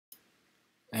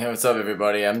Hey, what's up,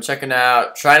 everybody? I'm checking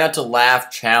out Try Not to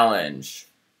Laugh Challenge.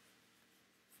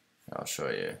 I'll show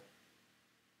you.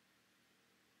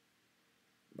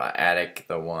 By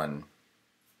AdikTheOne.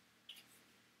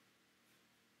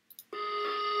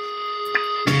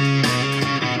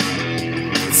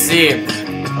 Let's see.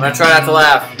 I'm gonna try not to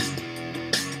laugh.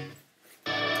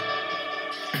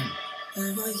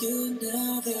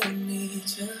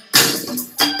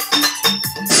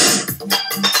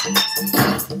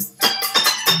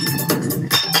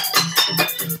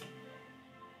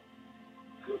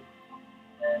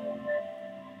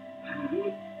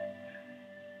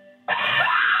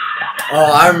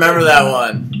 Oh, I remember that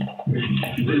one.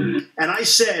 And I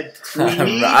said, we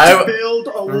need to build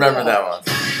a wall. Remember that one.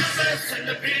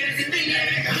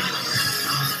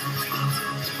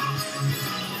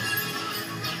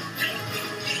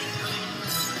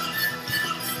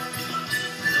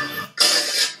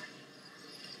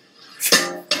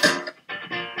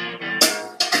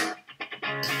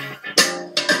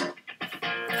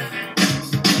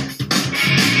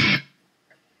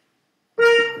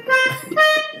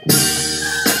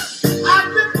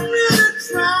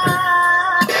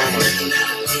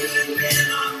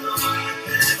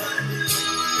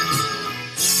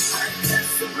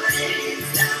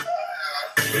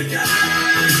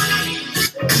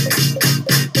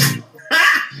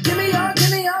 Give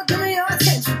me your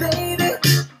attention, baby.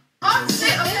 Oh,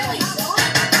 shit, okay.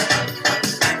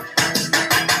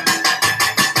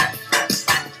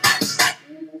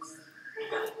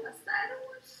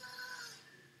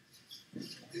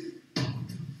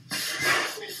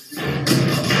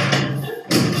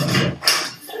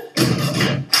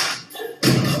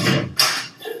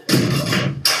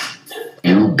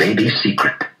 You baby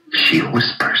secret, she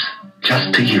whispers,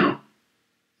 just to you.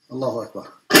 Allahu Akbar.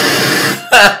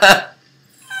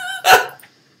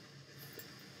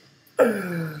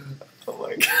 Oh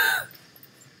my god.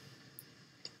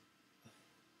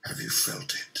 Have you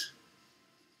felt it?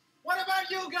 What about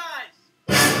you guys?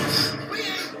 We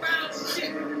ain't found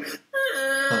shit.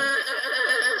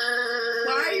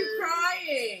 Why are you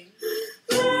crying?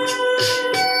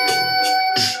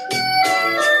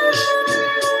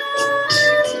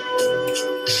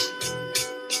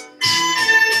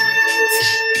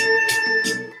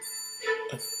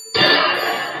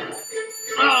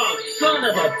 Oh, son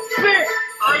of a bitch!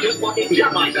 I just fucking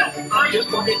shot myself. I just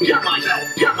fucking shot myself.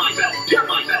 Shot myself. Shot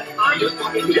myself. I just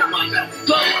fucking shot myself.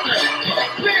 Son of a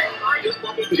bitch! I just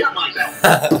fucking shot myself.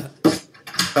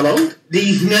 Hello?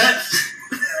 These nuts.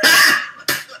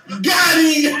 Got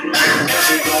it!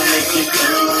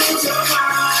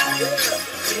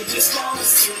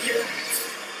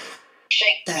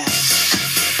 Shake that.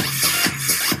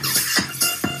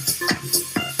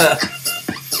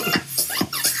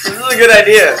 This is a good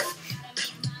idea.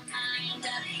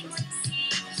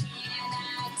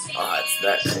 Oh, it's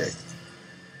that chick.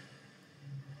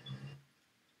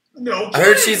 No, I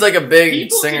heard she's like a big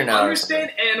people singer can now.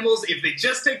 understand animals if they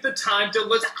just take the time to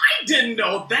listen. I didn't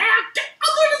know that.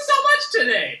 I'm learning so much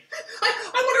today.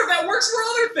 I wonder if that works for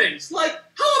other things. Like,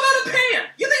 how about a pan?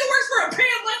 You think it works for a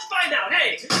pan? Let's find out.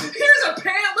 Hey, here's a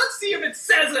pan. Let's see if it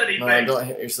says anything. No, don't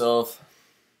hit yourself.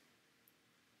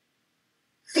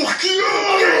 Fuck you!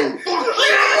 Fuck you! Fuck you!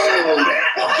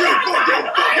 Fuck you! Fuck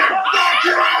you! Fuck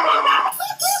you!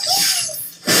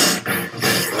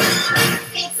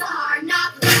 It's a hard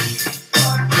knock life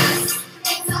for us.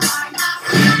 It's a hard knock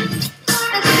life for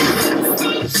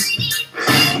us.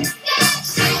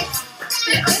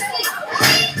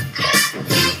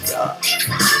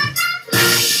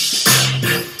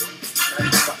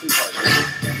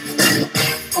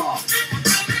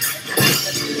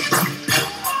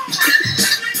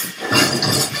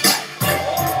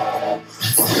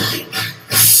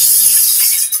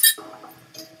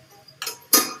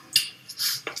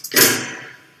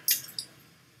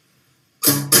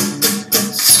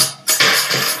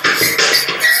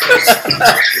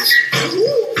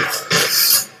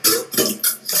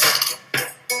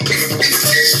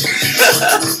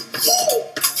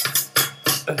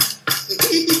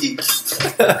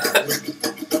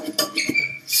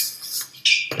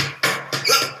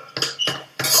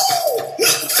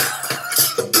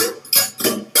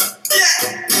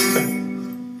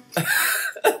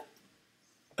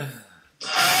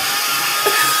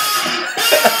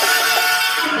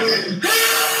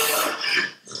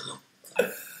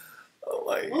 Oh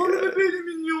my Oh, le god. bébé, il est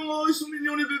mignon. Oh, ils sont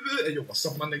mignons, les bébés. Hey, yo, what's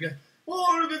up, my nigga?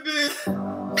 Oh, le bébé.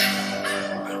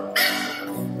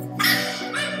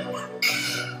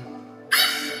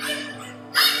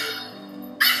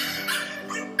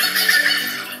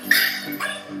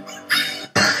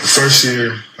 First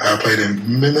year, I played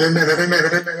in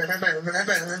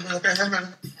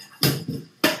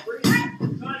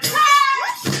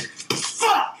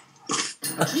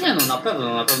Nie no, na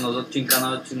pewno z odcinka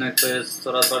na odcinek to jest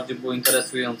coraz bardziej było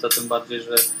interesujące, tym bardziej,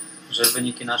 że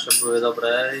wyniki nasze były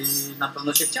dobre i na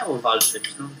pewno się chciało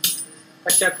walczyć. No,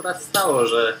 tak się akurat stało,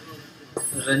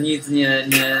 że nic nie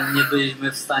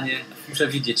byliśmy w stanie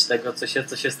przewidzieć tego, co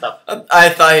się stało. I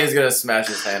thought he was gonna smash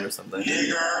his hand or something.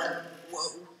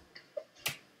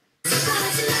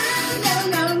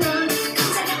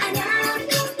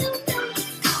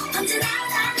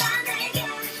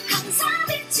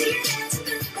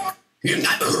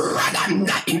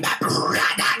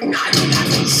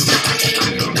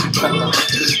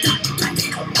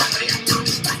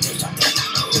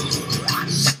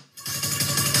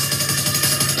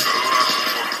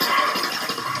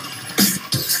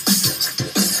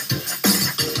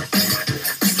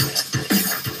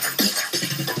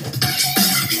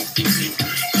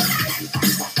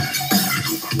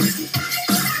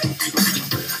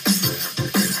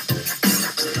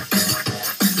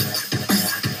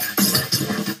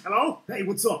 Hello? Hey,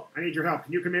 what's up? I need your help.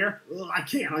 Can you come here? I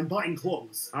can't. I'm buying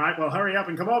clothes. All right, well, hurry up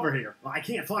and come over here. Well, I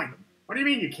can't find them. What do you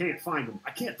mean you can't find them?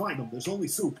 I can't find them. There's only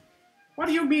soup. What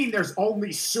do you mean there's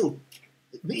only soup?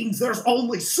 It means there's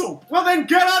only soup. Well, then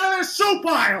get out of the soup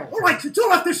aisle. All right, you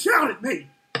don't have to shout at me.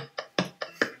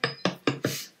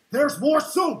 There's more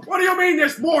soup. What do you mean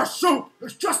there's more soup?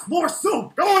 There's just more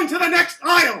soup. Go into the next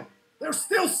aisle. There's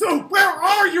still soup. Where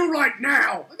are you right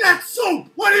now? I'm at soup.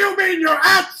 What do you mean you're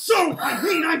at soup? I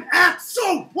mean I'm at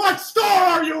soup. What store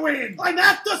are you in? I'm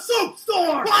at the soup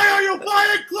store. Why are you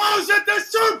buying clothes at the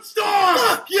soup store?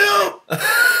 Fuck you.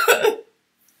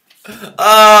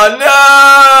 Oh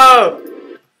no!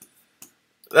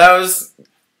 That was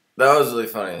really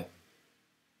funny.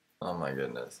 Oh my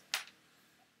goodness.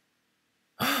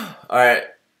 Alright,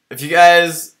 if you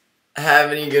guys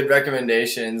have any good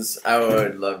recommendations, I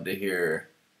would love to hear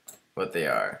what they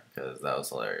are, because that was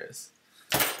hilarious.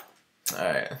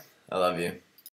 Alright, I love you.